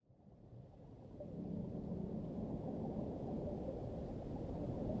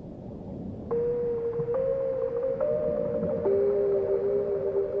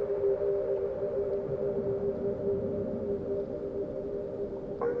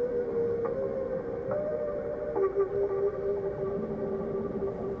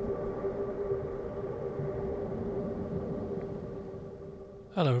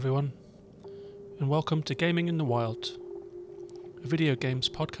Hello everyone, and welcome to Gaming in the Wild, a video games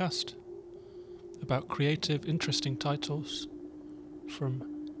podcast about creative, interesting titles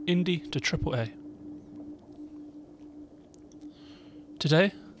from indie to AAA.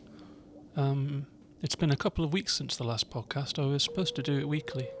 Today, it's been a couple of weeks since the last podcast. I was supposed to do it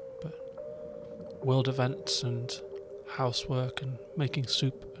weekly, but world events and housework and making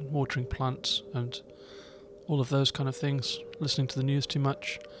soup and watering plants and all of those kind of things, listening to the news too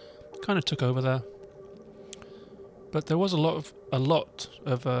much, kind of took over there. But there was a lot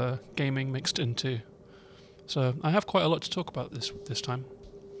of gaming mixed into, so I have quite a lot to talk about this time.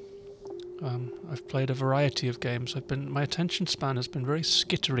 I've played a variety of games. My attention span has been very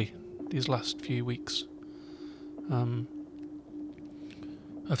skittery these last few weeks. I've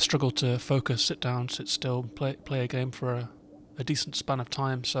struggled to focus, sit down, sit still, play a game for a decent span of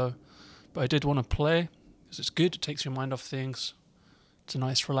time. But I did want to play because it's good. It takes your mind off things. It's a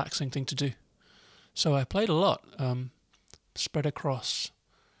nice, relaxing thing to do. So I played a lot, spread across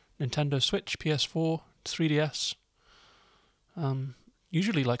Nintendo Switch, PS4, 3DS.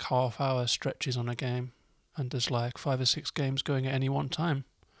 Usually like half-hour stretches on a game, and there's like 5 or 6 games going at any one time.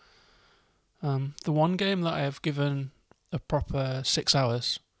 The one game that I have given a proper 6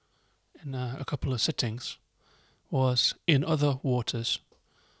 hours in a couple of sittings was In Other Waters.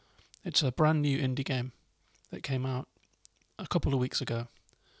 It's a brand new indie game that came out a couple of weeks ago,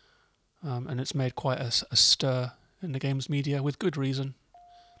 and it's made quite a stir in the games media with good reason.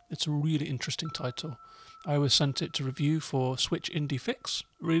 It's a really interesting title. I was sent it to review for Switch Indie Fix,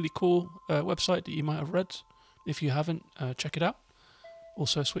 really cool website that you might have read. If you haven't, check it out.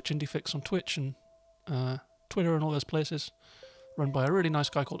 Also Switch Indie Fix on Twitch and Twitter and all those places, run by a really nice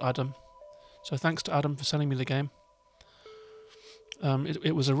guy called Adam. So thanks to Adam for sending me the game.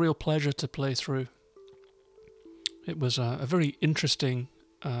 It was a real pleasure to play through. It was a very interesting,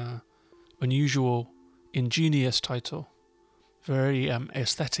 unusual, ingenious title. Very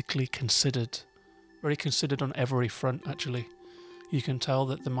aesthetically considered. Very considered on every front, actually. You can tell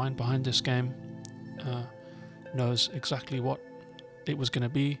that the mind behind this game knows exactly what it was going to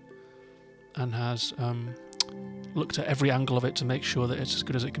be and has looked at every angle of it to make sure that it's as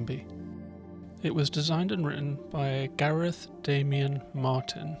good as it can be. It was designed and written by Gareth Damian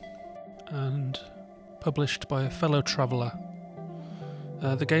Martin and published by a fellow traveller.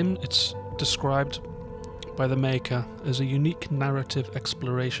 The game, it's described by the maker as a unique narrative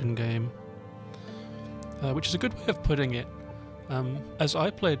exploration game, which is a good way of putting it. As I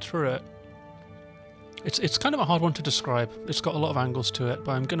played through it, it's kind of a hard one to describe. It's got a lot of angles to it,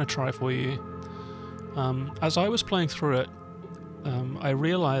 but I'm going to try for you. As I was playing through it, I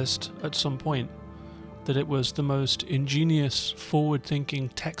realised at some point that it was the most ingenious, forward-thinking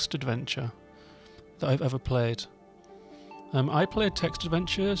text adventure that I've ever played. I played text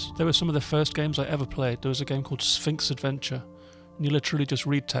adventures. They were some of the first games I ever played. There was a game called Sphinx Adventure, and you literally just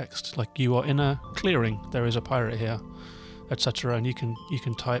read text, like you are in a clearing, there is a pirate here, etc. And you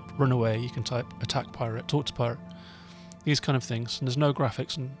can type run away, you can type attack pirate, talk to pirate, these kind of things. And there's no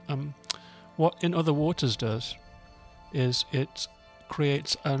graphics. And what In Other Waters does is it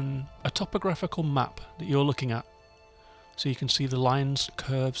creates a topographical map that you're looking at, so you can see the lines,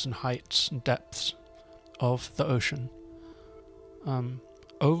 curves, and heights and depths of the ocean.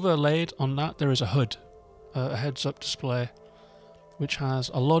 Overlaid on that, there is a HUD, a heads-up display, which has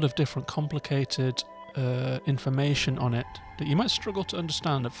a lot of different complicated information on it that you might struggle to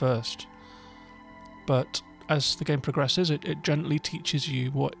understand at first. But as the game progresses, it gently teaches you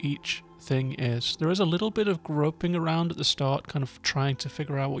what each thing is. There is a little bit of groping around at the start, kind of trying to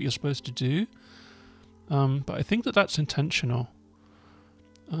figure out what you're supposed to do. But I think that's intentional.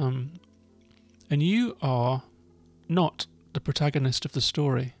 And you are not the protagonist of the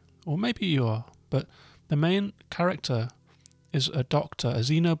story. Or maybe you are, but the main character is a doctor, a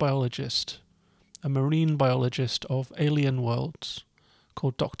xenobiologist, a marine biologist of alien worlds,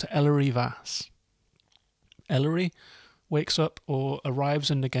 called Dr. Ellery Vass. Ellery wakes up or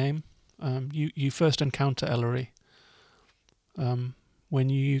arrives in the game. You first encounter Ellery when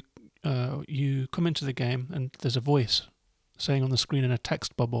you come into the game, and there's a voice saying on the screen in a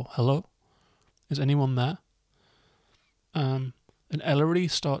text bubble, "Hello? Is anyone there?" And Ellery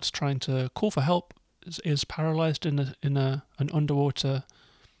starts trying to call for help. Is paralyzed in an underwater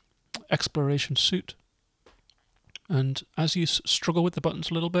exploration suit. And as you struggle with the buttons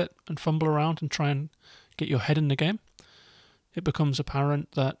a little bit and fumble around and try and get your head in the game, it becomes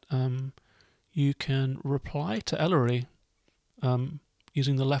apparent that you can reply to Ellery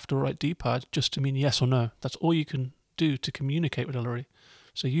using the left or right D-pad just to mean yes or no. That's all you can do to communicate with Ellery.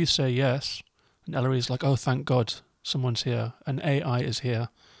 So you say yes, and Ellery's like, "Oh, thank God, someone's here, an AI is here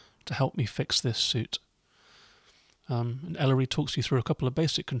to help me fix this suit. And Ellery talks you through a couple of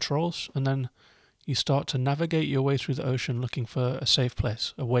basic controls, and then you start to navigate your way through the ocean looking for a safe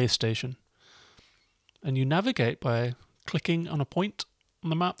place, a way station. And you navigate by clicking on a point on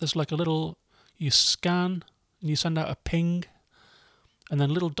the map. There's like a little, you scan and you send out a ping, and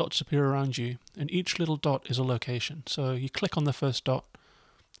then little dots appear around you, and each little dot is a location. So you click on the first dot,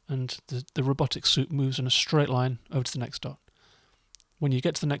 and the robotic suit moves in a straight line over to the next dot. When you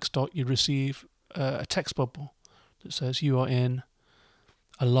get to the next dot, you receive a text bubble that says you are in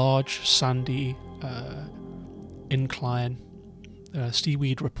a large sandy incline.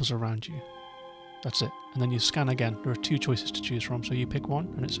 Seaweed ripples around you. That's it. And then you scan again. There are two choices to choose from, so you pick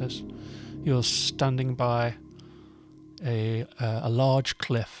one, and it says you're standing by a large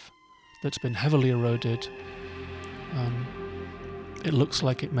cliff that's been heavily eroded. It looks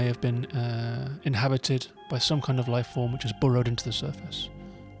like it may have been inhabited by some kind of life form which has burrowed into the surface.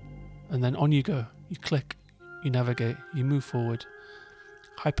 And then on you go. You click, you navigate, you move forward.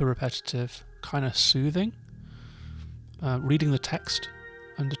 Hyper repetitive, kind of soothing. Reading the text,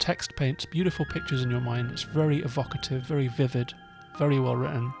 and the text paints beautiful pictures in your mind. It's very evocative, very vivid, very well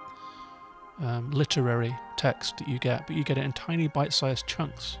written. Literary text that you get, but you get it in tiny bite-sized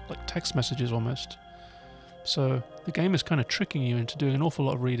chunks, like text messages almost. So the game is kind of tricking you into doing an awful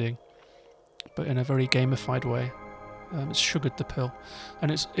lot of reading, but in a very gamified way. It's sugared the pill,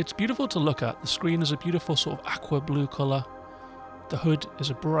 and it's beautiful to look at. The screen is a beautiful sort of aqua blue colour. The hood is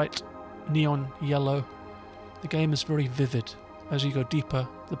a bright neon yellow. The game is very vivid. As you go deeper,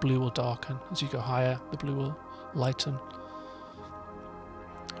 the blue will darken. As you go higher, the blue will lighten.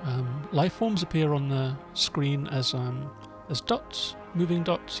 Life forms appear on the screen as dots, moving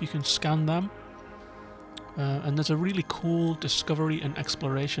dots. You can scan them. And there's a really cool discovery and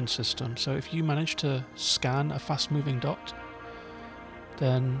exploration system. So if you manage to scan a fast-moving dot,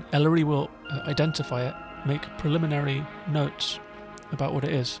 then Ellery will identify it, make preliminary notes about what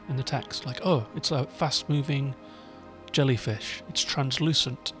it is in the text. Like, oh, it's a fast-moving jellyfish. It's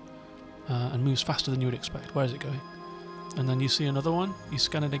translucent and moves faster than you would expect. Where is it going? And then you see another one, you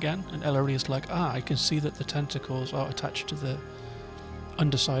scan it again, and Ellery is like, I can see that the tentacles are attached to the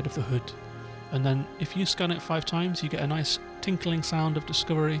underside of the hood. And then if you scan it 5 times, you get a nice tinkling sound of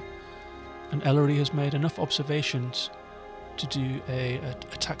discovery. And Ellery has made enough observations to do a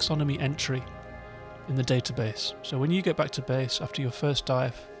taxonomy entry in the database. So when you get back to base after your first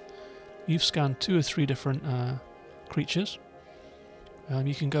dive, you've scanned 2 or 3 different creatures.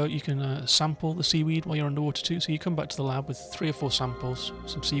 You can sample the seaweed while you're underwater too. So you come back to the lab with 3 or 4 samples,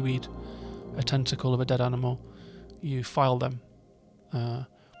 some seaweed, a tentacle of a dead animal. You file them,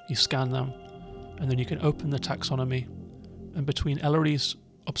 you scan them, and then you can open the taxonomy. And between Ellery's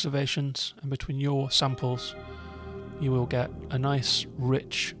observations and between your samples, you will get a nice,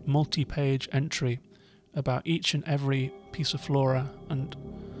 rich, multi-page entry about each and every piece of flora and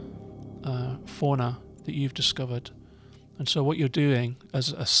fauna that you've discovered. And so what you're doing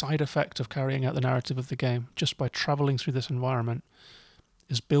as a side effect of carrying out the narrative of the game, just by travelling through this environment,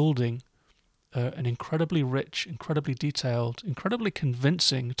 is building an incredibly rich, incredibly detailed, incredibly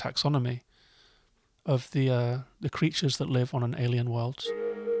convincing taxonomy of the creatures that live on an alien world.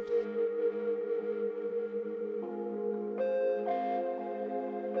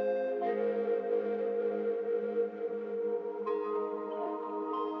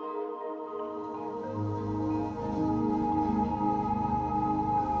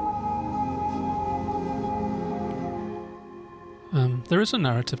 There is a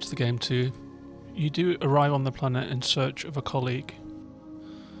narrative to the game too. You do arrive on the planet in search of a colleague,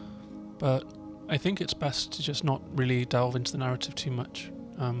 but I think it's best to just not really delve into the narrative too much.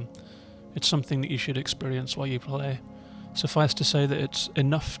 It's something that you should experience while you play. Suffice to say that it's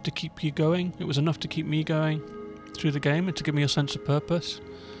enough to keep you going. It was enough to keep me going through the game and to give me a sense of purpose.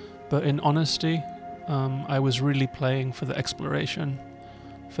 But in honesty, I was really playing for the exploration,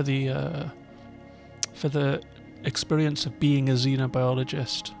 for the experience of being a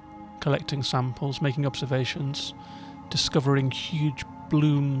xenobiologist, collecting samples, making observations, discovering huge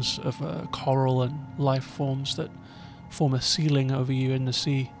blooms of coral and life forms that form a ceiling over you in the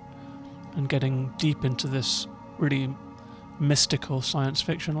sea, and getting deep into this really mystical science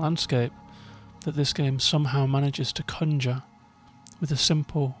fiction landscape that this game somehow manages to conjure with a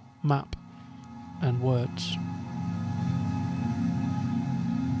simple map and words.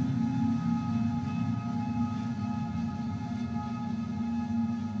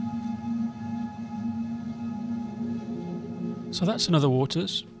 So that's Another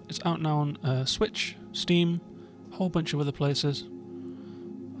Waters. It's out now on Switch, Steam, a whole bunch of other places.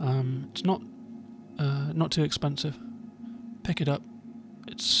 It's not not too expensive. Pick it up.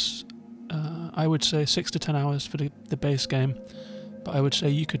 It's, I would say, 6 to 10 hours for the base game, but I would say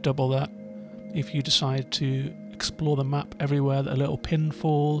you could double that if you decide to explore the map everywhere that a little pin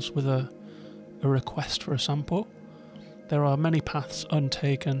falls with a request for a sample. There are many paths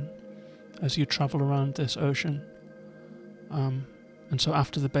untaken as you travel around this ocean. And so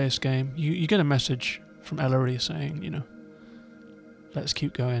after the base game, you get a message from Ellery saying, let's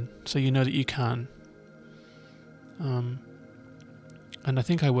keep going, so you know that you can. And I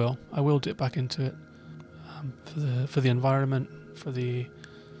think I will dip back into it for the environment, for the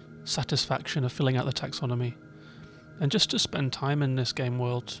satisfaction of filling out the taxonomy, and just to spend time in this game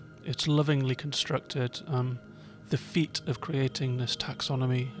world. It's lovingly constructed. The feat of creating this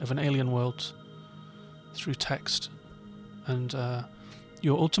taxonomy of an alien world through text, and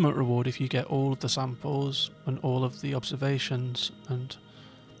your ultimate reward, if you get all of the samples and all of the observations and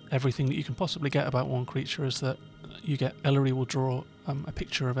everything that you can possibly get about one creature, is that you get Ellery will draw a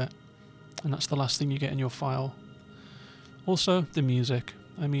picture of it, and that's the last thing you get in your file. Also, the music.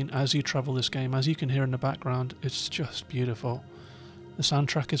 I mean, as you travel this game, as you can hear in the background, it's just beautiful. The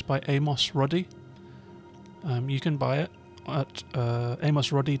soundtrack is by Amos Ruddy. You can buy it at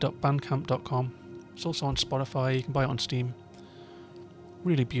amosruddy.bandcamp.com. It's also on Spotify. You can buy it on Steam.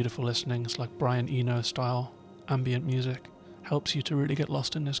 Really beautiful listening. It's like Brian Eno style ambient music. Helps you to really get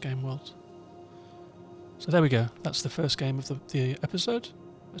lost in this game world. So there we go. That's the first game of the episode.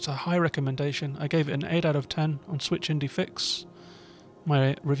 It's a high recommendation. I gave it an 8 out of 10 on Switch Indie Fix.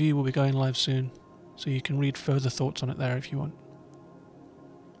 My review will be going live soon, so you can read further thoughts on it there if you want.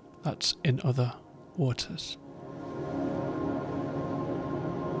 That's In Other Waters.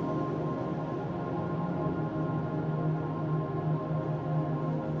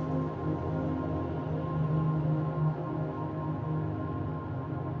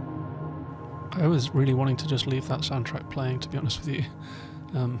 I was really wanting to just leave that soundtrack playing, to be honest with you.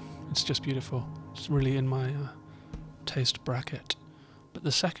 It's just beautiful. It's really in my taste bracket. But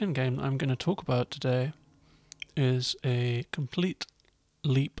the second game that I'm going to talk about today is a complete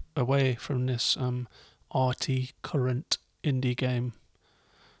leap away from this arty, current indie game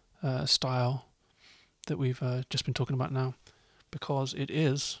style that we've just been talking about now, because it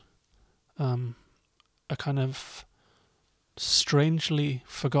is a kind of strangely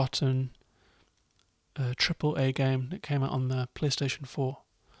forgotten AAA game that came out on the PlayStation 4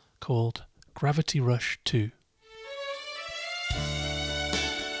 called Gravity Rush 2.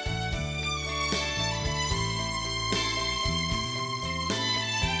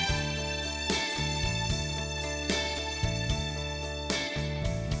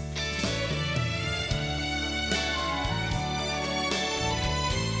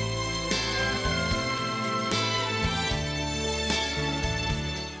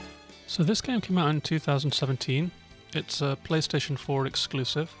 So this game came out in 2017. It's a PlayStation 4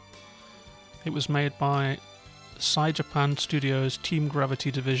 exclusive. It was made by Cyjapan Studios' Team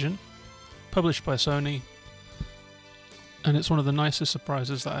Gravity division, published by Sony, and it's one of the nicest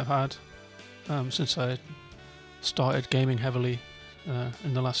surprises that I've had since I started gaming heavily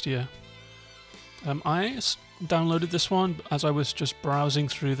in the last year. I downloaded this one as I was just browsing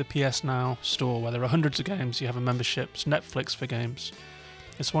through the PS Now store, where there are hundreds of games. You have a membership. It's Netflix for games.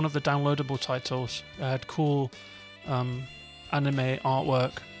 It's one of the downloadable titles. It had cool anime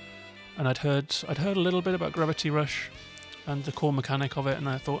artwork, and I'd heard a little bit about Gravity Rush and the core mechanic of it, and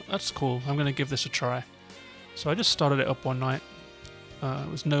I thought, that's cool, I'm going to give this a try. So I just started it up one night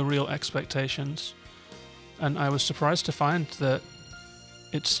with no real expectations, and I was surprised to find that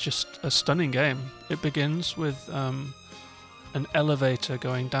it's just a stunning game. It begins with an elevator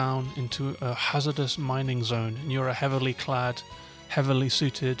going down into a hazardous mining zone, and you're a heavily clad, heavily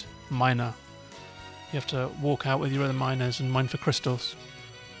suited miner. You have to walk out with your other miners and mine for crystals.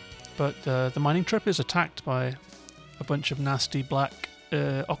 But the mining trip is attacked by a bunch of nasty black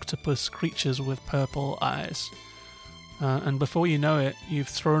octopus creatures with purple eyes. And before you know it, you've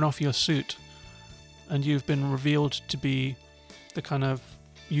thrown off your suit and you've been revealed to be the kind of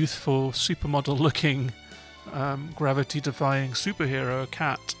youthful, supermodel-looking, gravity-defying superhero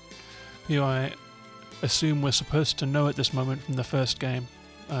Cat, who I assume we're supposed to know at this moment from the first game,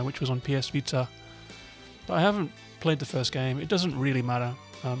 which was on PS Vita. But I haven't played the first game. It doesn't really matter.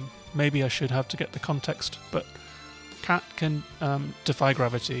 Maybe I should have to get the context, but Cat can defy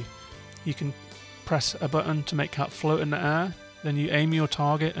gravity. You can press a button to make Cat float in the air, then you aim your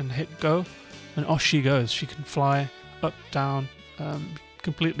target and hit go, and off she goes. She can fly up, down,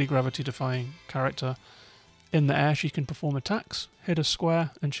 completely gravity-defying character. In the air, she can perform attacks, hit a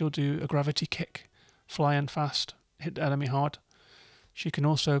square, and she'll do a gravity kick. Fly in fast, hit the enemy hard. She can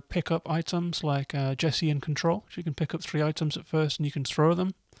also pick up items like Jessie in Control. She can pick up 3 items at first and you can throw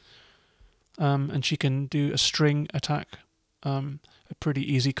them. And she can do a string attack, a pretty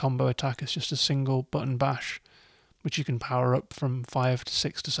easy combo attack. It's just a single button bash, which you can power up from 5 to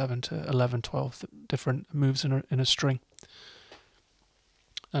 6 to 7 to 11, 12 different moves in a string.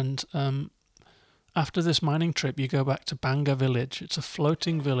 And after this mining trip, you go back to Banga Village. It's a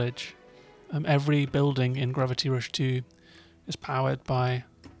floating village. Every building in Gravity Rush 2 is powered by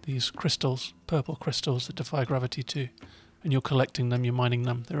these crystals, purple crystals that defy gravity 2. And you're collecting them, you're mining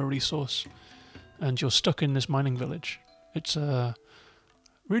them, they're a resource. And you're stuck in this mining village. It's a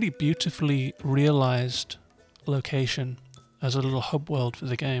really beautifully realized location as a little hub world for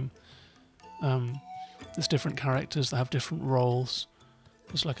the game. There's different characters that have different roles.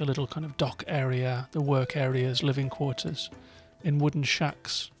 There's like a little kind of dock area, the work areas, living quarters, in wooden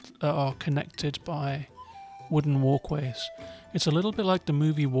shacks that are connected by wooden walkways. It's a little bit like the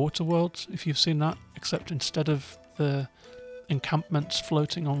movie Waterworld, if you've seen that, except instead of the encampments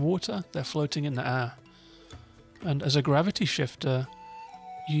floating on water, they're floating in the air. And as a gravity shifter,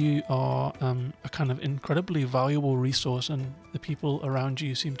 you are a kind of incredibly valuable resource, and the people around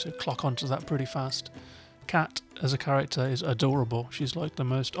you seem to clock onto that pretty fast. Kat, as a character, is adorable. She's like the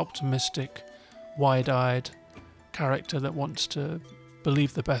most optimistic, wide-eyed character that wants to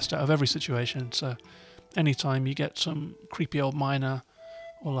believe the best out of every situation. So anytime you get some creepy old miner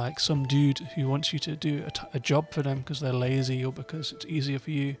or like some dude who wants you to do a job for them because they're lazy or because it's easier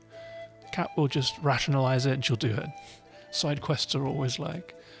for you, Kat will just rationalize it and she'll do it. Side quests are always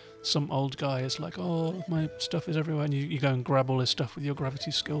like some old guy is like, oh, my stuff is everywhere, and you go and grab all his stuff with your gravity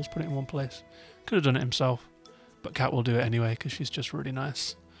skills, put it in one place. Could have done it himself, but Kat will do it anyway because she's just really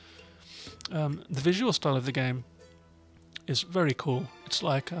nice. The visual style of the game is very cool. It's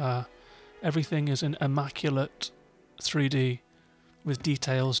like everything is in immaculate 3D with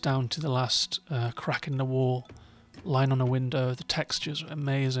details down to the last crack in the wall, line on a window. The textures are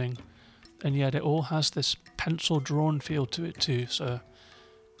amazing, and yet it all has this pencil drawn feel to it too. So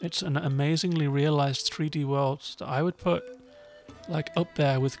it's an amazingly realized 3D world that I would put like up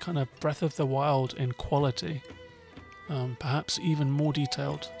there with kind of Breath of the Wild in quality. Perhaps even more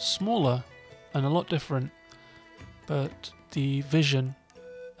detailed, smaller and a lot different, but the vision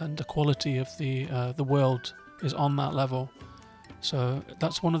and the quality of the world is on that level. So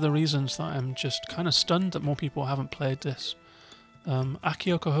that's one of the reasons that I'm just kind of stunned that more people haven't played this.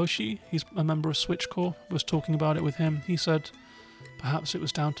 Aki Okahoshi, he's a member of Switchcore, was talking about it with him. He said perhaps it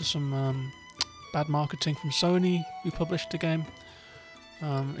was down to some bad marketing from Sony, who published the game.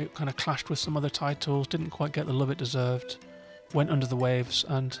 It kind of clashed with some other titles, didn't quite get the love it deserved, went under the waves,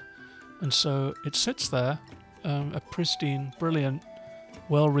 and so it sits there, a pristine, brilliant,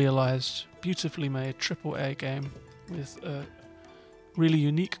 well-realized, beautifully made AAA game with a really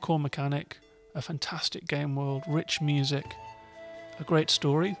unique core mechanic, a fantastic game world, rich music, a great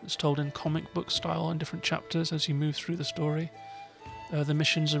story that's told in comic book style in different chapters as you move through the story. The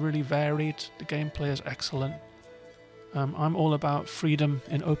missions are really varied, the gameplay is excellent. I'm all about freedom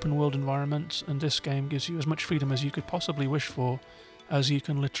in open world environments, and this game gives you as much freedom as you could possibly wish for, as you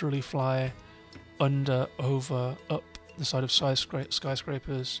can literally fly under, over, up the side of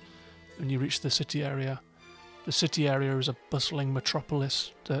skyscrapers when you reach the city area. The city area is a bustling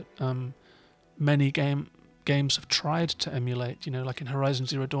metropolis that many games have tried to emulate. You know, like in Horizon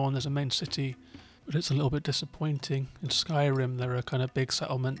Zero Dawn, there's a main city, but it's a little bit disappointing. In Skyrim, there are kind of big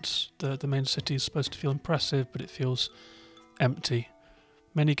settlements. The main city is supposed to feel impressive, but it feels empty.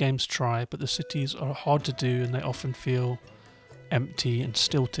 Many games try, but the cities are hard to do, and they often feel empty and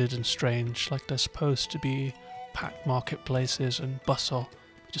stilted and strange, like they're supposed to be packed marketplaces and bustle.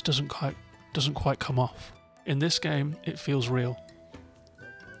 It just doesn't quite come off. In this game, it feels real.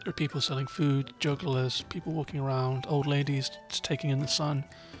 There are people selling food, jugglers, people walking around, old ladies just taking in the sun,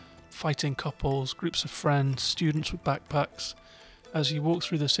 fighting couples, groups of friends, students with backpacks. As you walk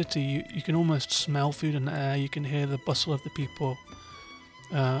through the city, you can almost smell food in the air, you can hear the bustle of the people,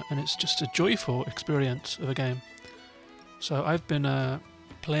 and it's just a joyful experience of a game. So I've been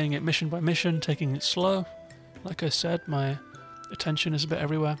playing it mission by mission, taking it slow. Like I said, my attention is a bit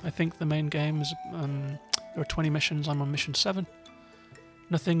everywhere. I think the main game is, there are 20 missions, I'm on mission 7.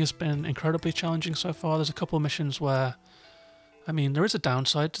 Nothing has been incredibly challenging so far. There's a couple of missions where, there is a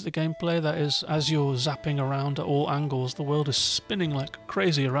downside to the gameplay. That is, as you're zapping around at all angles, the world is spinning like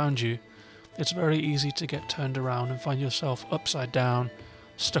crazy around you. It's very easy to get turned around and find yourself upside down,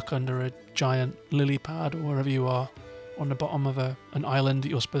 stuck under a giant lily pad or wherever you are, on the bottom of an island that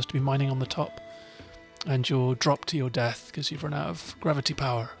you're supposed to be mining on the top, and you'll drop to your death because you've run out of gravity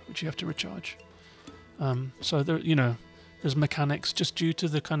power, which you have to recharge. So there, There's mechanics just due to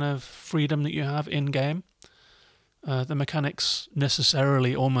the kind of freedom that you have in-game. The mechanics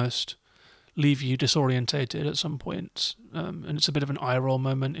necessarily almost leave you disorientated at some points, and it's a bit of an eye roll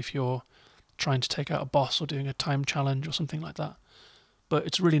moment if you're trying to take out a boss or doing a time challenge or something like that. But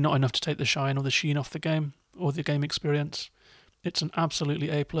it's really not enough to take the shine or the sheen off the game or the game experience. It's an absolutely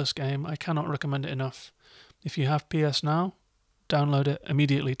A+ game. I cannot recommend it enough. If you have PS Now, download it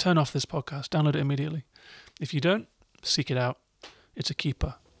immediately. Turn off this podcast, download it immediately. If you don't, seek it out. It's a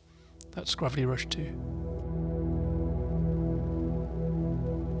keeper. That's Gravity Rush 2.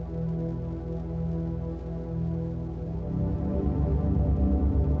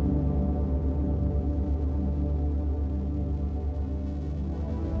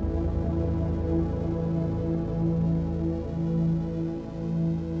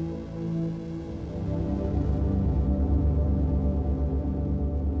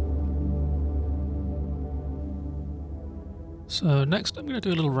 So next I'm going to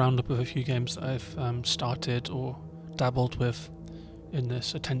do a little roundup of a few games that I've started or dabbled with in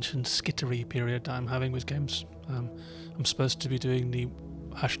this attention skittery period that I'm having with games. I'm supposed to be doing the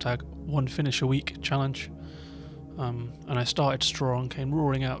hashtag one finish a week challenge, and I started strong, came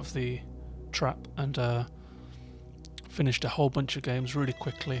roaring out of the trap and finished a whole bunch of games really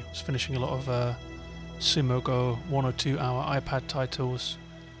quickly. I was finishing a lot of Sumo Go 1 or 2 hour iPad titles,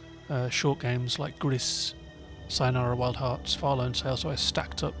 short games like Gris, Sayonara Wild Hearts, Far Lone Sail, so I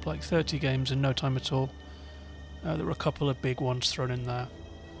stacked up like 30 games in no time at all. There were a couple of big ones thrown in there.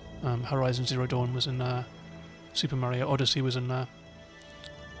 Horizon Zero Dawn was in there, Super Mario Odyssey was in there,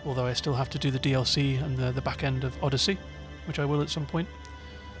 although I still have to do the DLC and the back end of Odyssey, which I will at some point.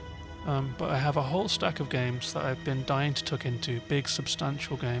 But I have a whole stack of games that I've been dying to tuck into, big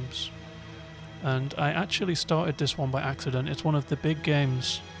substantial games. And I actually started this one by accident. It's one of the big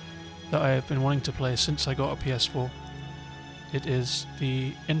games that I have been wanting to play since I got a PS4. It is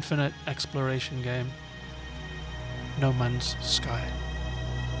the infinite exploration game, No Man's Sky.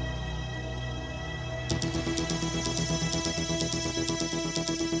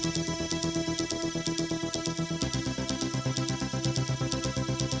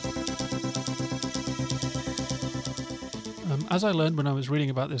 As I learned when I was reading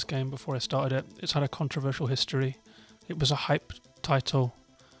about this game before I started it, it's had a controversial history. It was a hype title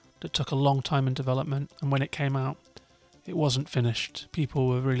that took a long time in development, and when it came out, it wasn't finished. People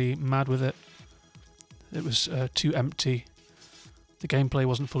were really mad with it. It was too empty. The gameplay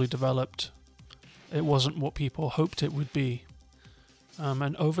wasn't fully developed. It wasn't what people hoped it would be.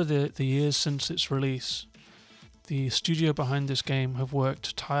 And over the years since its release, the studio behind this game have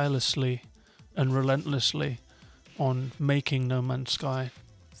worked tirelessly and relentlessly on making No Man's Sky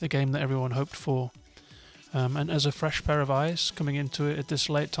the game that everyone hoped for. And as a fresh pair of eyes coming into it at this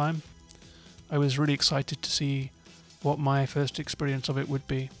late time, I was really excited to see what my first experience of it would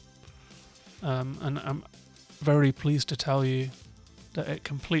be. And I'm very pleased to tell you that it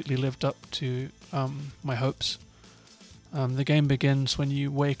completely lived up to my hopes. The game begins when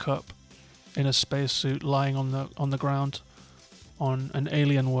you wake up in a spacesuit lying on the ground on an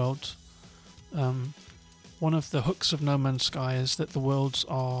alien world. One of the hooks of No Man's Sky is that the worlds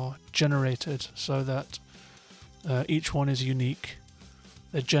are generated so that each one is unique.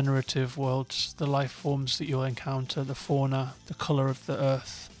 They're generative worlds. The life forms that you'll encounter, the fauna, the colour of the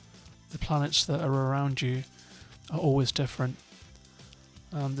earth, the planets that are around you are always different.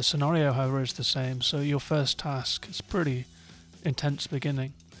 The scenario, however, is the same. So your first task is pretty intense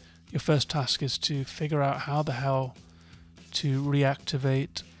beginning. Your first task is to figure out how the hell to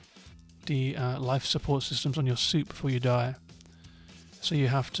reactivate the life support systems on your suit before you die. So you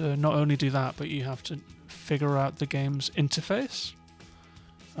have to not only do that, but you have to figure out the game's interface,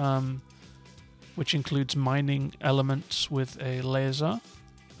 which includes mining elements with a laser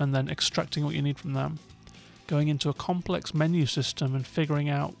and then extracting what you need from them, going into a complex menu system and figuring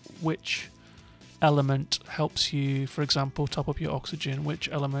out which element helps you, for example, top up your oxygen, which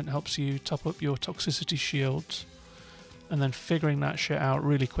element helps you top up your toxicity shields, and then figuring that shit out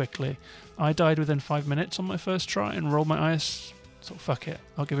really quickly. I died within 5 minutes on my first try and rolled my eyes, so fuck it,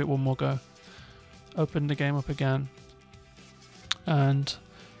 I'll give it one more go. Opened the game up again and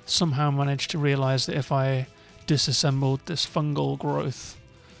somehow managed to realise that if I disassembled this fungal growth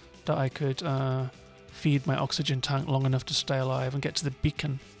that I could feed my oxygen tank long enough to stay alive and get to the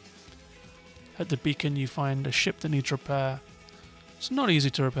beacon. At the beacon you find a ship that needs repair. It's not easy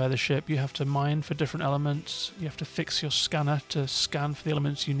to repair the ship. You have to mine for different elements. You have to fix your scanner to scan for the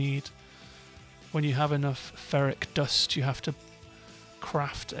elements you need. When you have enough ferric dust, you have to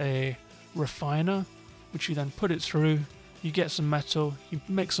craft a refiner, which you then put it through. You get some metal, you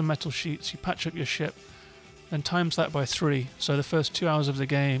make some metal sheets, you patch up your ship, and times that by 3. So the first 2 hours of the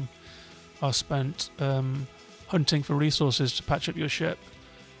game are spent hunting for resources to patch up your ship.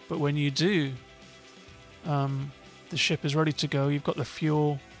 But when you do, the ship is ready to go, you've got the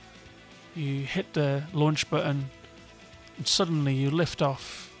fuel, you hit the launch button, and suddenly you lift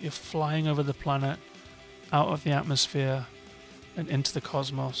off. You're flying over the planet, out of the atmosphere, and into the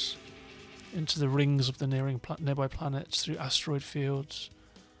cosmos, into the rings of the nearby planets, through asteroid fields.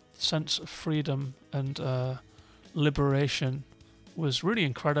 The sense of freedom and liberation was really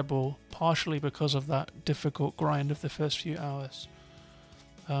incredible, partially because of that difficult grind of the first few hours.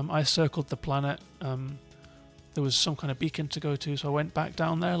 I circled the planet. There was some kind of beacon to go to, so I went back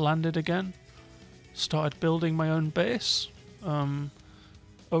down there, landed again, started building my own base,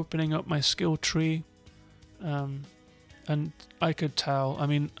 opening up my skill tree, and I could tell. I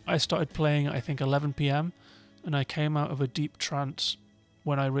mean, I started playing at I think 11 p.m. and I came out of a deep trance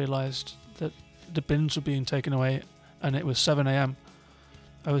when I realised that the bins were being taken away and it was 7 a.m.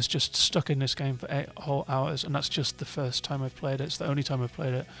 I was just stuck in this game for 8 whole hours, and that's just the first time I've played it. It's the only time I've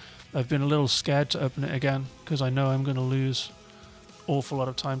played it. I've been a little scared to open it again because I know I'm going to lose an awful lot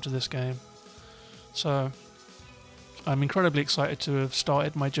of time to this game. So I'm incredibly excited to have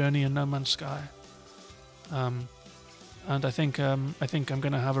started my journey in No Man's Sky. And I think I'm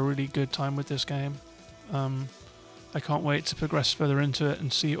going to have a really good time with this game. I can't wait to progress further into it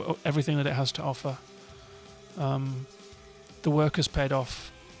and see everything that it has to offer. The work has paid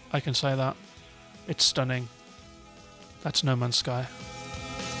off, I can say that. It's stunning. That's No Man's Sky.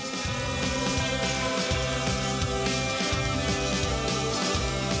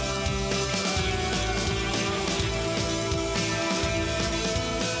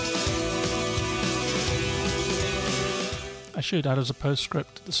 I should add as a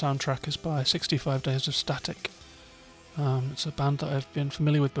postscript, the soundtrack is by 65 Days of Static. It's a band that I've been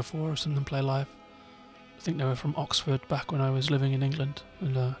familiar with before. I've seen them play live. I think they were from Oxford back when I was living in England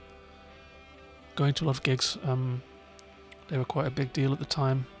and going to a lot of gigs. They were quite a big deal at the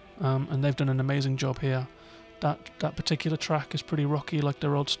time, and they've done an amazing job here. That particular track is pretty rocky like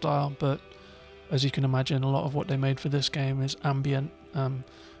their old style, but as you can imagine, a lot of what they made for this game is ambient.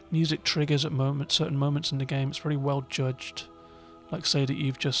 Music triggers at certain moments in the game. It's very well judged. Like say that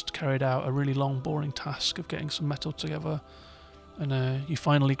you've just carried out a really long, boring task of getting some metal together, and you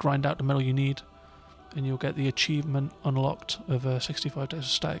finally grind out the metal you need, and you'll get the achievement unlocked of 65 Days of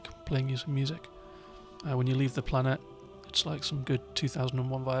Static, playing you some music. When you leave the planet, it's like some good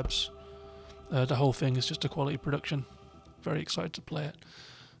 2001 vibes. The whole thing is just a quality production. Very excited to play it.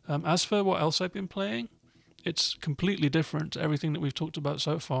 As for what else I've been playing, it's completely different to everything that we've talked about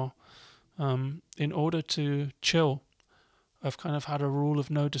so far. In order to chill, I've kind of had a rule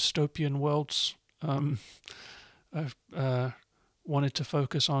of no dystopian worlds. I've wanted to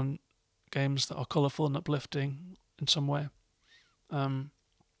focus on games that are colourful and uplifting in some way. In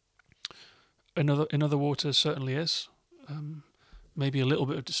other waters certainly is. Maybe a little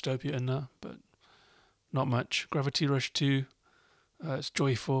bit of dystopia in there, but not much. Gravity Rush 2, it's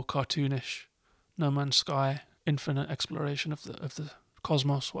joyful, cartoonish. No Man's Sky, infinite exploration of the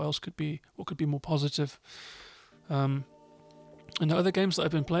cosmos. What could be more positive? And the other games that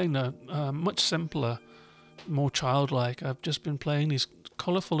I've been playing though, much simpler, more childlike. I've just been playing these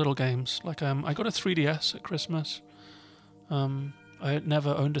colourful little games. Like I got a 3DS at Christmas. I had never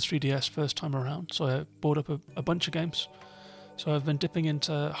owned a 3DS first time around, so I bought up a bunch of games. So I've been dipping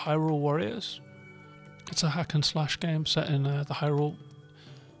into Hyrule Warriors. It's a hack and slash game set in the Hyrule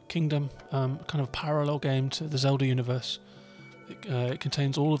Kingdom, kind of parallel game to the Zelda universe. It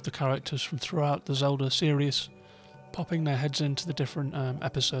contains all of the characters from throughout the Zelda series, popping their heads into the different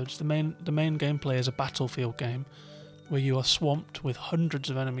episodes. The main gameplay is a battlefield game where you are swamped with hundreds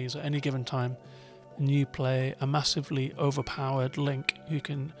of enemies at any given time, and you play a massively overpowered Link who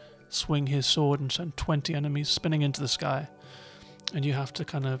can swing his sword and send 20 enemies spinning into the sky. And you have to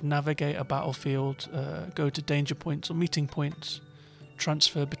kind of navigate a battlefield, go to danger points or meeting points,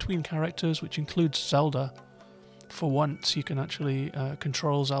 transfer between characters, which includes Zelda. For once, you can actually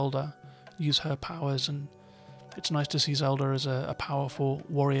control Zelda, use her powers, and it's nice to see Zelda as a powerful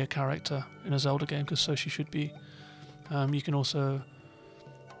warrior character in a Zelda game, because so she should be. You can also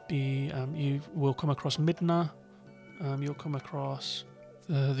be, you will come across Midna, you'll come across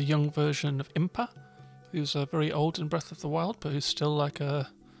the young version of Impa, who's very old in Breath of the Wild, but who's still like a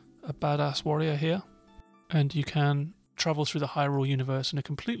badass warrior here. And you can travel through the Hyrule universe in a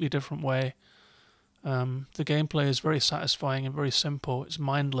completely different way. The gameplay is very satisfying and very simple. It's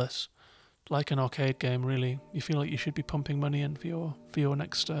mindless, like an arcade game really. You feel like you should be pumping money in for your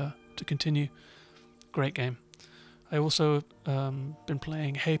next to continue. Great game. I also been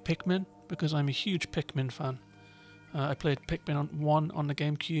playing Hey Pikmin because I'm a huge Pikmin fan. I played Pikmin 1 on the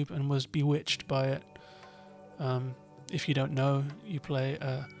GameCube and was bewitched by it. If you don't know, you play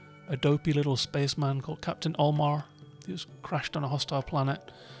a dopey little spaceman called Captain Olmar, who's crashed on a hostile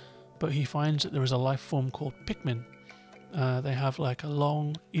planet, but he finds that there is a life form called Pikmin. They have like a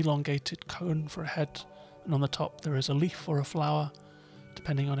long, elongated cone for a head, and on the top there is a leaf or a flower,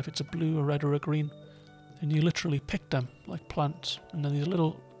 depending on if it's a blue, a red, or a green. And you literally pick them like plants, and then these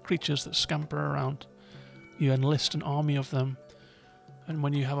little creatures that scamper around. You enlist an army of them, and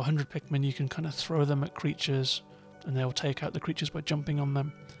when you have 100 Pikmin, you can kind of throw them at creatures, and they'll take out the creatures by jumping on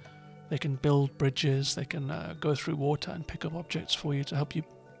them. They can build bridges, they can go through water and pick up objects for you to help you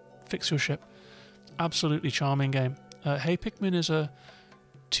fix your ship. Absolutely charming game. Hey Pikmin is a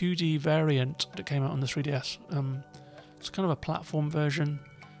 2D variant that came out on the 3DS. It's kind of a platform version.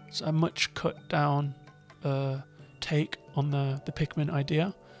 It's a much cut down take on the Pikmin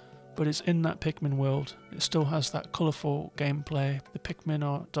idea, but it's in that Pikmin world. It still has that colourful gameplay. The Pikmin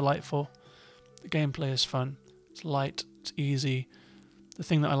are delightful. The gameplay is fun. It's light, it's easy. The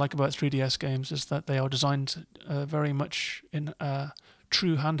thing that I like about 3DS games is that they are designed very much in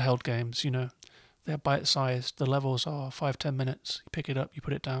true handheld games, you know. They're bite-sized. The levels are 5-10 minutes. You pick it up, you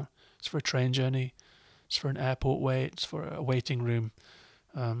put it down. It's for a train journey. It's for an airport wait. It's for a waiting room.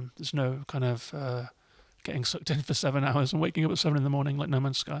 There's no kind of getting sucked in for 7 hours and waking up at 7 in the morning like No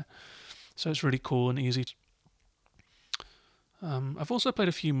Man's Sky. So it's really cool and easy. I've also played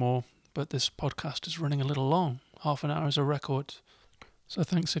a few more, but this podcast is running a little long. Half an hour is a record. So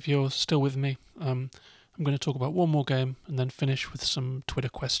thanks if you're still with me. I'm going to talk about one more game and then finish with some Twitter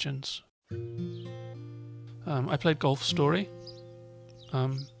questions. I played Golf Story.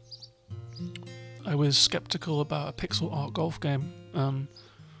 I was skeptical about a pixel art golf game,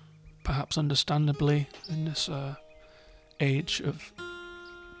 perhaps understandably in this age of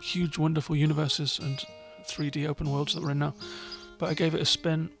huge, wonderful universes and 3D open worlds that we're in now. But I gave it a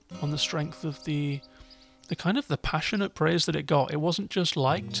spin on the strength of the kind of the passionate praise that it got. It wasn't just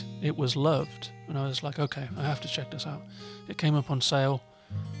liked, it was loved. And I was like, okay, I have to check this out. It came up on sale,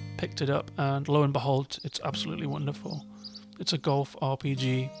 picked it up, and lo and behold, it's absolutely wonderful. It's a golf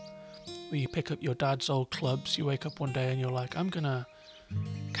RPG where you pick up your dad's old clubs. You wake up one day and you're like, I'm going to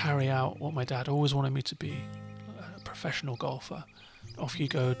carry out what my dad always wanted me to be, a professional golfer. Off you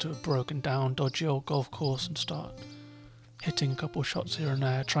go to a broken down, dodgy old golf course and start hitting a couple shots here and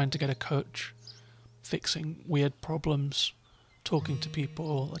there, trying to get a coach, fixing weird problems, talking to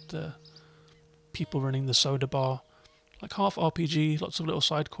people, like the people running the soda bar. Like half RPG, lots of little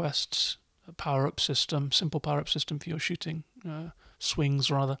side quests, a power-up system, simple power-up system for your shooting,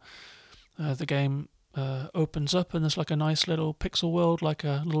 swings rather. The game opens up and there's like a nice little pixel world, like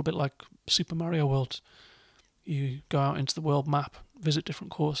a little bit like Super Mario World. You go out into the world map, visit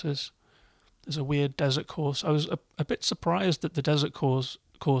different courses. There's a weird desert course. I was a bit surprised that the desert course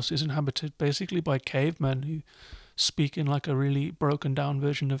is inhabited basically by cavemen who speak in like a really broken down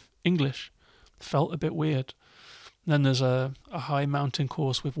version of English. Felt a bit weird. Then there's a high mountain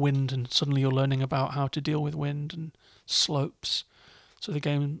course with wind, and suddenly you're learning about how to deal with wind and slopes. So the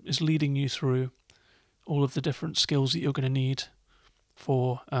game is leading you through all of the different skills that you're going to need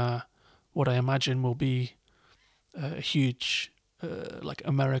for what I imagine will be a huge like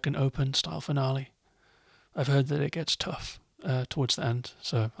American Open style finale. I've heard that it gets tough towards the end,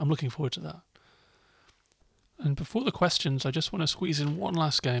 so I'm looking forward to that. And before the questions, I just want to squeeze in one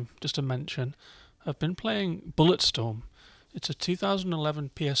last game just to mention. I've been playing Bulletstorm. It's a 2011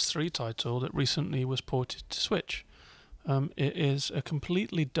 PS3 title that recently was ported to Switch. It is a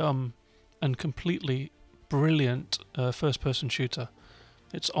completely dumb and completely brilliant first-person shooter.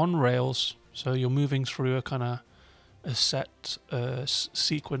 It's on rails, so you're moving through a kind of a set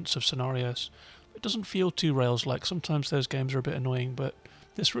sequence of scenarios. It doesn't feel too rails-like. Sometimes those games are a bit annoying, but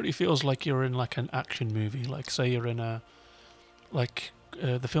this really feels like you're in like an action movie. Like say you're in a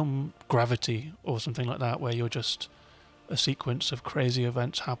the film Gravity or something like that, where you're just a sequence of crazy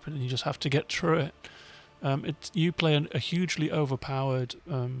events happen and you just have to get through it. You play a hugely overpowered,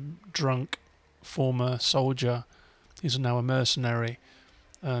 drunk former soldier who's now a mercenary.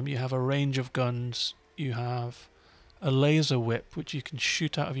 You have a range of guns. You have a laser whip which you can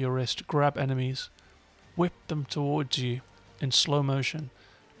shoot out of your wrist, grab enemies, whip them towards you in slow motion,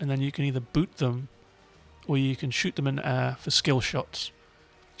 and then you can either boot them or you can shoot them in the air for skill shots.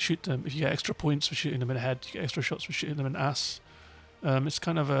 Shoot them, if you get extra points for shooting them in the head, you get extra shots for shooting them in the ass. It's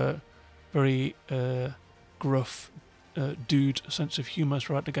kind of a very gruff dude sense of humour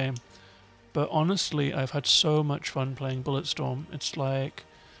throughout the game. But honestly, I've had so much fun playing Bulletstorm. It's like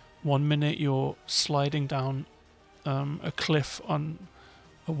 1 minute you're sliding down a cliff on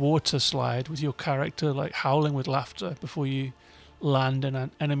a water slide with your character like howling with laughter before you land in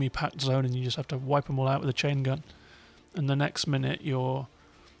an enemy packed zone, and you just have to wipe them all out with a chain gun. And the next minute you're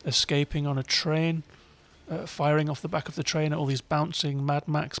escaping on a train, firing off the back of the train at all these bouncing Mad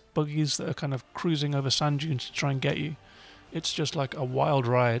Max buggies that are kind of cruising over sand dunes to try and get you. It's just like a wild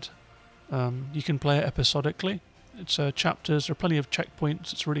ride. You can play it episodically. It's chapters. There are plenty of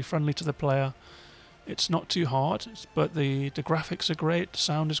checkpoints. It's really friendly to the player. It's not too hard, but the graphics are great. The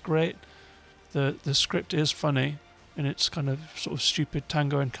sound is great. The script is funny, in its kind of sort of stupid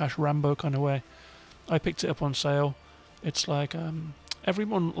Tango and Cash Rambo kind of way. I picked it up on sale. It's like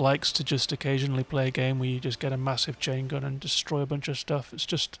everyone likes to just occasionally play a game where you just get a massive chain gun and destroy a bunch of stuff. It's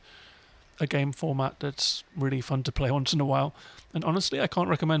just a game format that's really fun to play once in a while. And honestly, I can't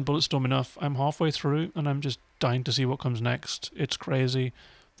recommend Bulletstorm enough. I'm halfway through and I'm just dying to see what comes next. It's crazy.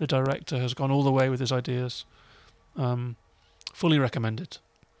 The director has gone all the way with his ideas. Fully recommended.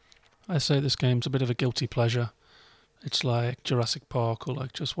 I say this game's a bit of a guilty pleasure. It's like Jurassic Park, or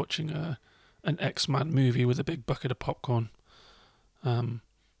like just watching an X-Man movie with a big bucket of popcorn. And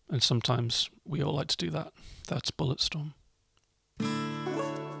sometimes we all like to do that. That's Bulletstorm.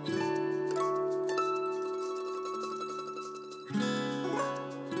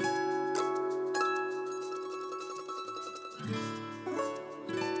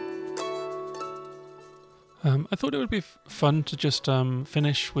 I thought it would be fun to just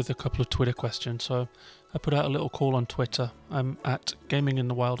finish with a couple of Twitter questions. So I put out a little call on Twitter. I'm at Gaming in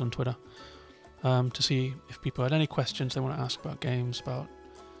the Wild on Twitter, to see if people had any questions they want to ask about games, about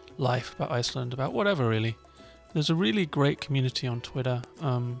life, about Iceland, about whatever really. There's a really great community on Twitter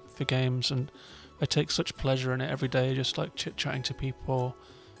for games, and I take such pleasure in it every day, just like chit-chatting to people,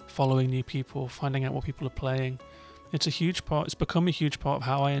 following new people, finding out what people are playing. It's become a huge part of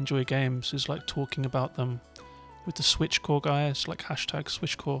how I enjoy games, is like talking about them with the Switchcore guys, like hashtag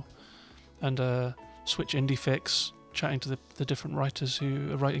Switchcore, and Switch Indie Fix, chatting to the different writers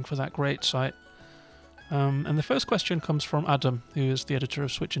who are writing for that great site. And the first question comes from Adam, who is the editor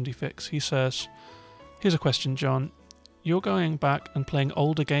of Switch Indie Fix. He says, here's a question, John. You're going back and playing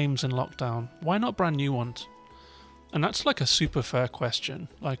older games in lockdown. Why not brand new ones? And that's like a super fair question.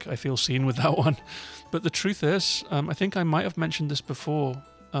 Like, I feel seen with that one. But the truth is, I think I might have mentioned this before,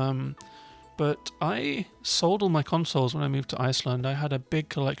 but I sold all my consoles when I moved to Iceland. I had a big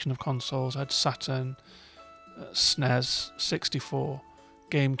collection of consoles. I had Saturn, SNES, 64,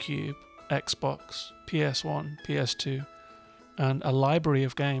 GameCube, Xbox, PS1, PS2, and a library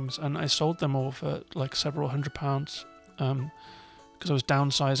of games. And I sold them all for like several £100, because I was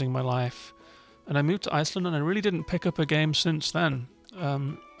downsizing my life. And I moved to Iceland and I really didn't pick up a game since then.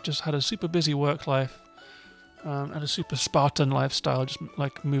 Just had a super busy work life, and a super Spartan lifestyle, just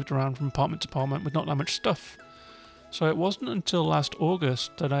like moved around from apartment to apartment with not that much stuff. So it wasn't until last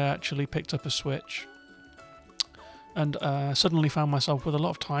August that I actually picked up a Switch, and suddenly found myself with a lot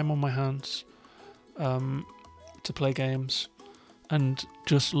of time on my hands to play games, and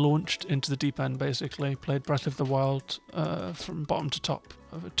just launched into the deep end basically. Played Breath of the Wild from bottom to top,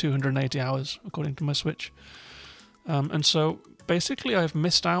 over 280 hours according to my Switch. And so basically I've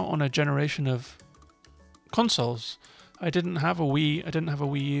missed out on a generation of consoles. I didn't have a Wii, I didn't have a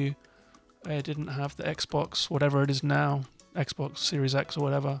Wii U, I didn't have the Xbox, whatever it is now, Xbox Series X or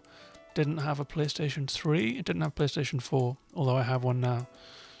whatever. Didn't have a PlayStation 3, it didn't have PlayStation 4, although I have one now.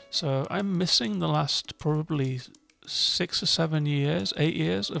 So I'm missing the last probably 6 or 7 years, 8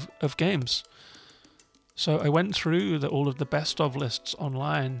 years of games. So I went through all of the best of lists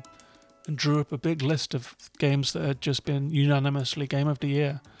online and drew up a big list of games that had just been unanimously Game of the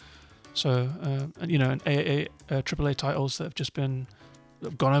Year. So, and AAA titles that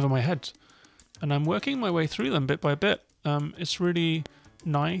have gone over my head. And I'm working my way through them bit by bit. It's really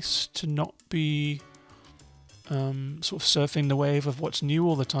nice to not be sort of surfing the wave of what's new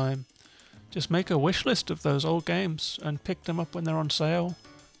all the time. Just make a wish list of those old games and pick them up when they're on sale.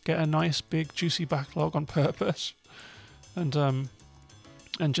 Get a nice big juicy backlog on purpose, and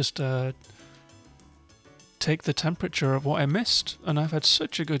just take the temperature of what I missed. And I've had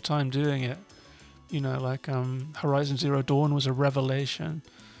such a good time doing it. You know, like Horizon Zero Dawn was a revelation,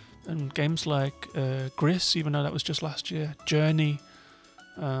 and games like Gris, even though that was just last year, Journey.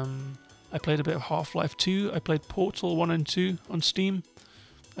 I played a bit of Half-Life 2. I played Portal 1 and 2 on Steam.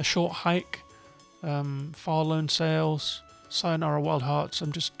 A Short Hike, Far Lone Sails, Sayonara Wild Hearts.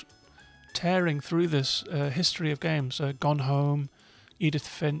 I'm just tearing through this history of games. Gone Home, Edith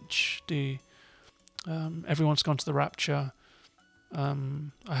Finch, Everyone's Gone to the Rapture. I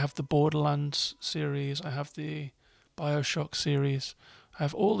have the Borderlands series. I have the Bioshock series. I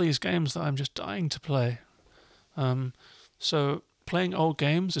have all these games that I'm just dying to play. So playing old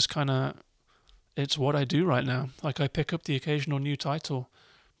games is it's what I do right now. Like, I pick up the occasional new title,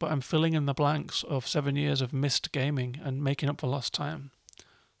 but I'm filling in the blanks of 7 years of missed gaming and making up for lost time.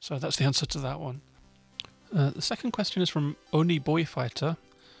 So that's the answer to that one. The second question is from Oni Boyfighter.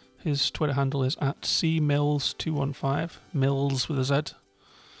 His Twitter handle is at cmills215, Mills with a Z.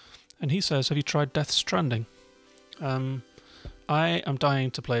 And he says, have you tried Death Stranding? I am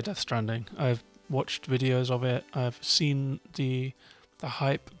dying to play Death Stranding. I've watched videos of it. I've seen the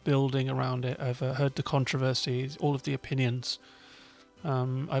hype building around it. I've heard the controversies, all of the opinions.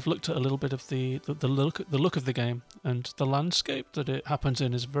 I've looked at a little bit of the look of the game, and the landscape that it happens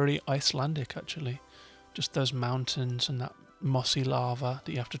in is very Icelandic, actually. Just those mountains and that mossy lava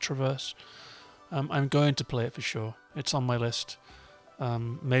that you have to traverse. I'm going to play it for sure. It's on my list.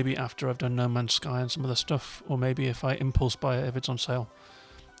 Maybe after I've done No Man's Sky and some other stuff, or maybe if I impulse buy it if it's on sale.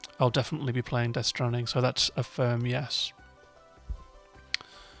 I'll definitely be playing Death Stranding, so that's a firm yes.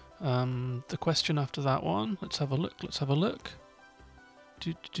 The question after that one, let's have a look.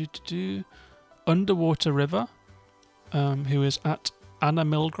 Underwater River, who is at Anna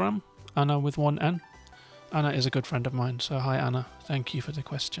Milgram, Anna with one N. Anna is a good friend of mine, so hi Anna, thank you for the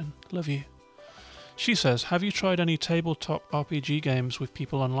question, love you. She says, have you tried any tabletop RPG games with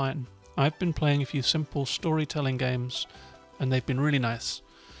people online? I've been playing a few simple storytelling games, and they've been really nice.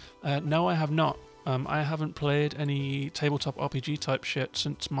 No, I have not. I haven't played any tabletop RPG type shit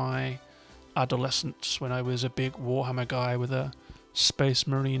since my adolescence, when I was a big Warhammer guy with a Space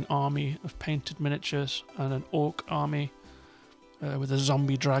Marine army of painted miniatures and an orc army with a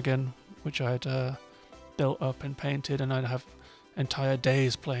zombie dragon, which I'd built up and painted, and I'd have entire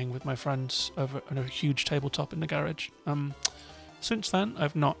days playing with my friends over on a huge tabletop in the garage. Since then,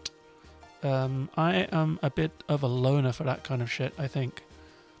 I've not. I am a bit of a loner for that kind of shit, I think.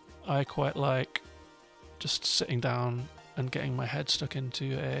 I quite like just sitting down and getting my head stuck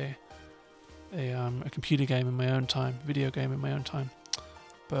into a computer game in my own time, video game in my own time.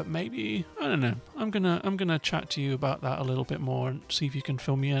 But maybe, I don't know, I'm gonna chat to you about that a little bit more and see if you can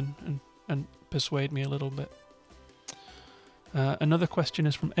fill me in and persuade me a little bit. Another question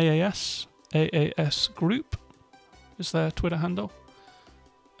is from AAS Group is their Twitter handle,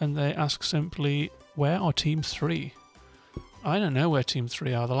 and they ask simply, where are Team 3? I don't know where Team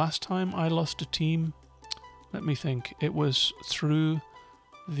 3 are. The last time I lost a team, let me think, it was through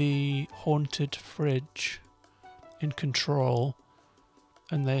the Haunted Fridge in Control,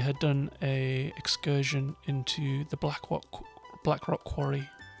 and they had done a excursion into the Black Rock Quarry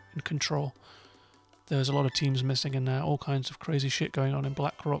in Control. There's a lot of teams missing in there, all kinds of crazy shit going on in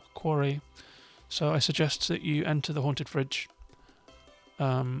Black Rock Quarry. So I suggest that you enter the Haunted Fridge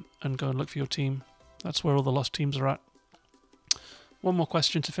and go and look for your team. That's where all the lost teams are at. One more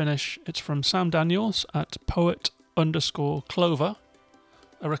question to finish. It's from Sam Daniels at poet_Clover.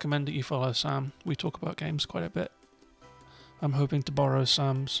 I recommend that you follow Sam. We talk about games quite a bit. I'm hoping to borrow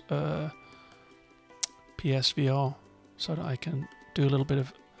Sam's PSVR so that I can do a little bit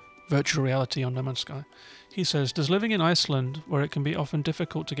of virtual reality on No Man's Sky. He says, does living in Iceland, where it can be often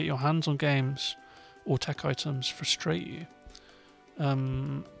difficult to get your hands on games or tech items, frustrate you?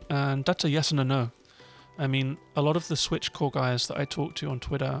 And that's a yes and a no. I mean, a lot of the Switch core guys that I talk to on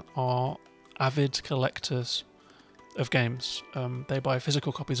Twitter are avid collectors of games. They buy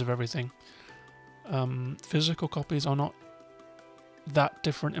physical copies of everything. Physical copies are not that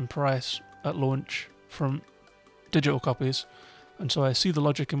different in price at launch from digital copies. And so I see the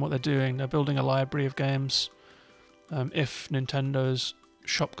logic in what they're doing. They're building a library of games. If Nintendo's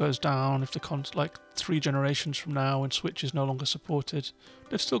shop goes down, if like 3 generations from now when Switch is no longer supported,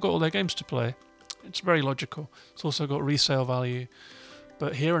 they've still got all their games to play. It's very logical. It's also got resale value.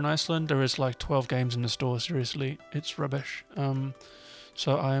 But here in Iceland, there is like 12 games in the store, seriously. It's rubbish.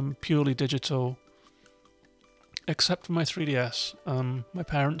 So I'm purely digital, except for my 3DS. My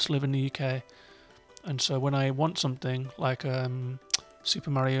parents live in the UK. And so when I want something like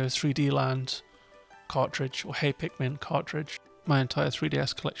Super Mario 3D Land cartridge or Hey Pikmin cartridge, my entire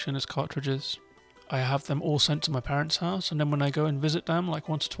 3DS collection is cartridges. I have them all sent to my parents' house, and then when I go and visit them like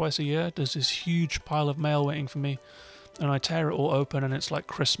once or twice a year, there's this huge pile of mail waiting for me, and I tear it all open and it's like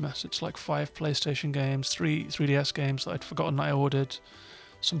Christmas. It's like 5 PlayStation games, 3 3DS games that I'd forgotten I ordered,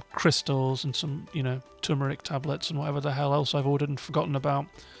 some crystals and some, turmeric tablets and whatever the hell else I've ordered and forgotten about.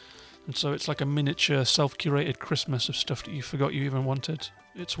 And so it's like a miniature self-curated Christmas of stuff that you forgot you even wanted.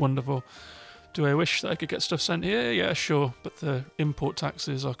 It's wonderful. Do I wish that I could get stuff sent here? Yeah, sure. But the import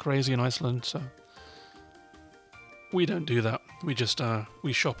taxes are crazy in Iceland, so we don't do that. We just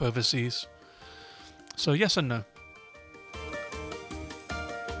we shop overseas. So yes and no.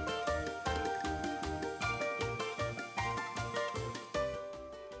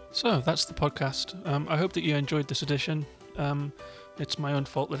 So that's the podcast. I hope that you enjoyed this edition. It's my own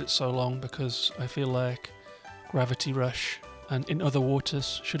fault that it's so long because I feel like Gravity Rush and In Other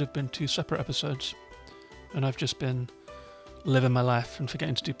Waters should have been 2 separate episodes, and I've just been living my life and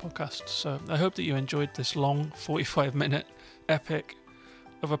forgetting to do podcasts. So I hope that you enjoyed this long 45-minute epic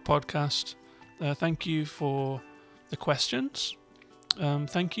of a podcast. Thank you for the questions.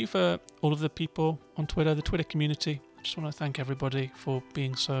 Thank you for all of the people on Twitter, the Twitter community. I just want to thank everybody for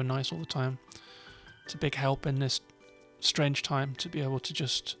being so nice all the time. It's a big help in this strange time to be able to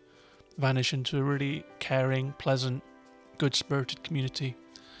just vanish into a really caring, pleasant, good-spirited community.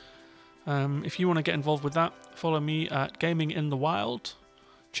 If you want to get involved with that, follow me at Gaming in the Wild.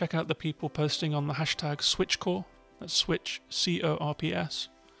 Check out the people posting on the hashtag SwitchCorps. That's Switch, CORPS.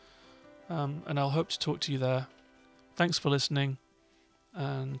 And I'll hope to talk to you there. Thanks for listening,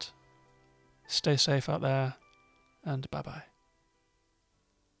 and stay safe out there, and bye-bye.